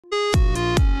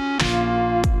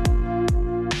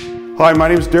Hi, my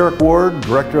name is Derek Ward,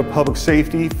 Director of Public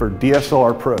Safety for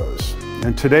DSLRPros.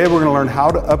 And today we're going to learn how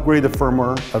to upgrade the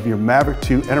firmware of your Mavic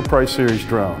 2 Enterprise Series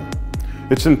drone.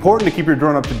 It's important to keep your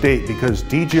drone up to date because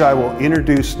DJI will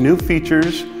introduce new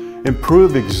features,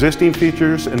 improve existing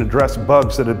features, and address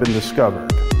bugs that have been discovered.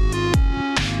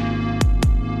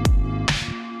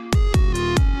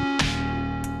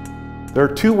 There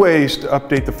are two ways to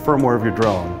update the firmware of your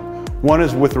drone. One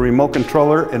is with the remote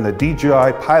controller and the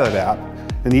DJI PAYLOAD app,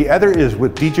 and the other is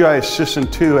with DJI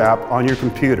Assistant 2 app on your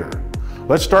computer.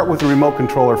 Let's start with the remote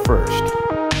controller first.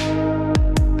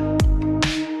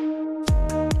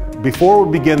 Before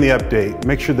we begin the update,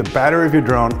 make sure the battery of your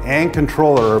drone and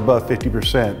controller are above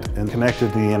 50% and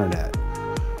connected to the internet.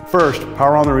 First,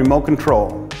 power on the remote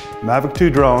control, Mavic 2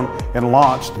 drone, and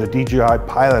launch the DJI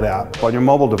PAYLOAD app on your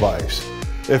mobile device.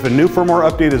 If a new firmware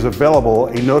update is available,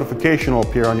 a notification will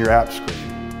appear on your app screen.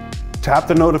 Tap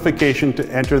the notification to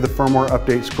enter the firmware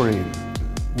update screen.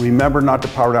 Remember not to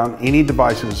power down any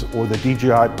devices or the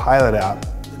DJI PAYLOAD app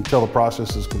until the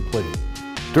process is complete.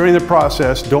 During the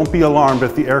process, don't be alarmed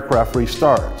if the aircraft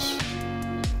restarts.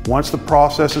 Once the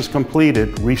process is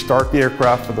completed, restart the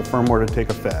aircraft for the firmware to take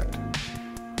effect.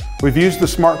 We've used the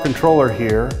smart controller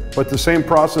here, but the same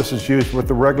process is used with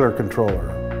the regular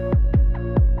controller.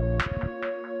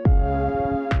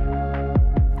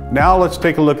 Now let's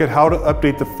take a look at how to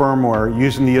update the firmware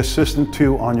using the Assistant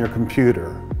 2 on your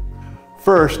computer.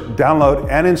 First, download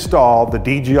and install the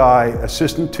DJI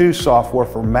Assistant 2 software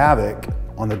for Mavic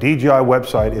on the DJI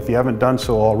website if you haven't done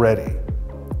so already.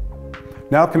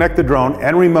 Now connect the drone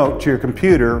and remote to your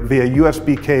computer via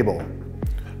USB cable.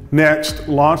 Next,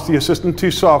 launch the Assistant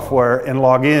 2 software and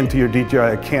log in to your DJI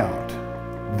account.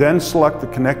 Then select the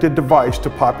connected device to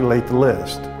populate the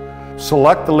list.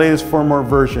 Select the latest firmware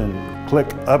version.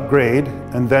 Click Upgrade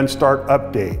and then Start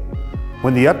Update.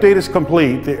 When the update is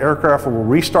complete, the aircraft will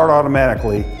restart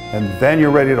automatically and then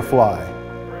you're ready to fly.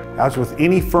 As with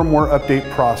any firmware update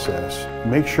process,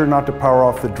 make sure not to power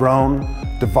off the drone,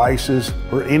 devices,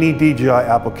 or any DJI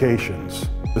applications.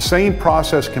 The same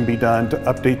process can be done to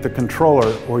update the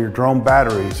controller or your drone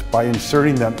batteries by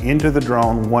inserting them into the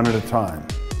drone one at a time.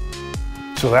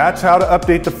 So that's how to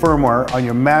update the firmware on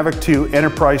your Mavic 2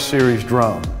 Enterprise Series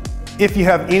drone. If you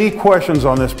have any questions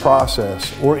on this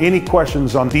process or any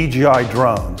questions on DJI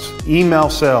drones, email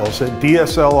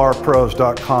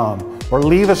sales@dslrpros.com or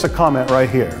leave us a comment right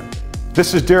here.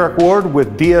 This is Derek Ward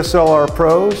with DSLR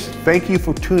Pros. Thank you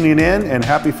for tuning in and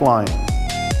happy flying.